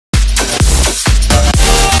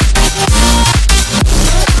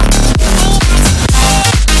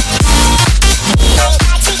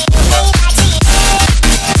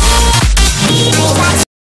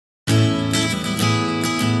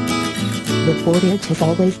Ford Edge has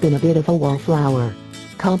always been a bit of a wallflower.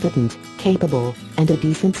 Competent, capable, and a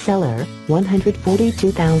decent seller,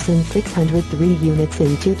 142,603 units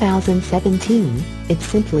in 2017, it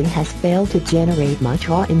simply has failed to generate much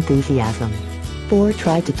raw enthusiasm. Ford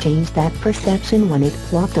tried to change that perception when it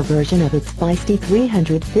plopped a version of its feisty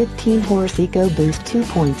 315-horse EcoBoost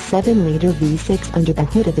 2.7-liter V6 under the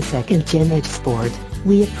hood of the second-gen Edge Sport.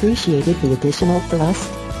 We appreciated the additional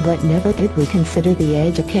thrust, but never did we consider the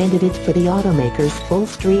Edge a candidate for the automaker's full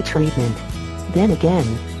street treatment. Then again,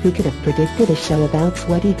 who could have predicted a show about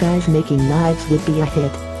sweaty guys making knives would be a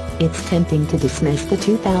hit? It's tempting to dismiss the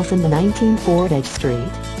 2019 Ford Edge Street,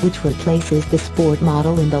 which replaces the Sport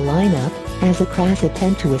model in the lineup, as a crass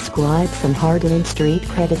attempt to ascribe some hard-earned street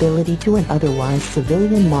credibility to an otherwise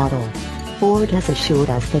civilian model. Ford has assured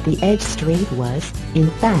us that the Edge Street was, in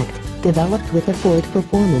fact, developed with the Ford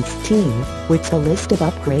Performance team, which the list of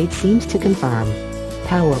upgrades seems to confirm.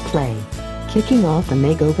 Power play. Kicking off the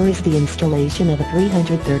makeover is the installation of a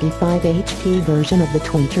 335 HP version of the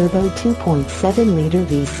twin-turbo 2.7-liter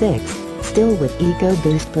V6, still with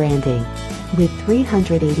EcoBoost branding. With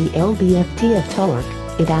 380 lb-ft of torque,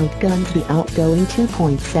 it outguns the outgoing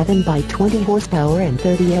 2.7 by 20 horsepower and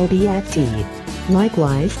 30 lb-ft.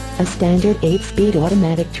 Likewise, a standard 8-speed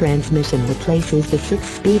automatic transmission replaces the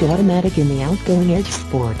 6-speed automatic in the outgoing Edge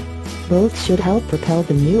Sport. Both should help propel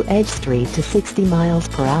the new Edge Street to 60 miles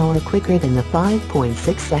per hour quicker than the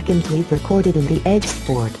 5.6 seconds we've recorded in the Edge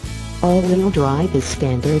Sport. All-wheel drive is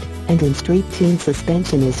standard, and in-street-tuned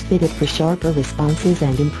suspension is fitted for sharper responses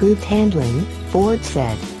and improved handling, Ford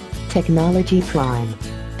said. Technology Prime.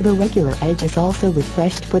 The regular Edge is also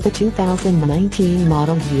refreshed for the 2019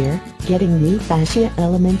 model year, getting new fascia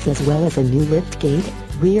elements as well as a new liftgate,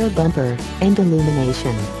 rear bumper, and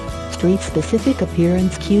illumination. Street-specific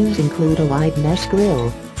appearance cues include a wide mesh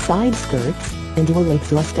grille, side skirts, and dual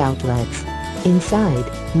exhaust outlets. Inside,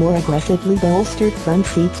 more aggressively bolstered front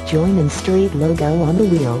seats join in street logo on the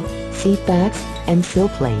wheel, seat backs, and sill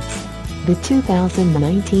plates. The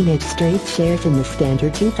 2019 Edge Street shares in the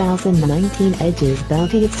standard 2019 Edge's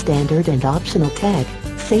bounty of standard and optional tech,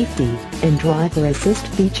 safety, and driver assist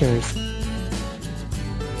features.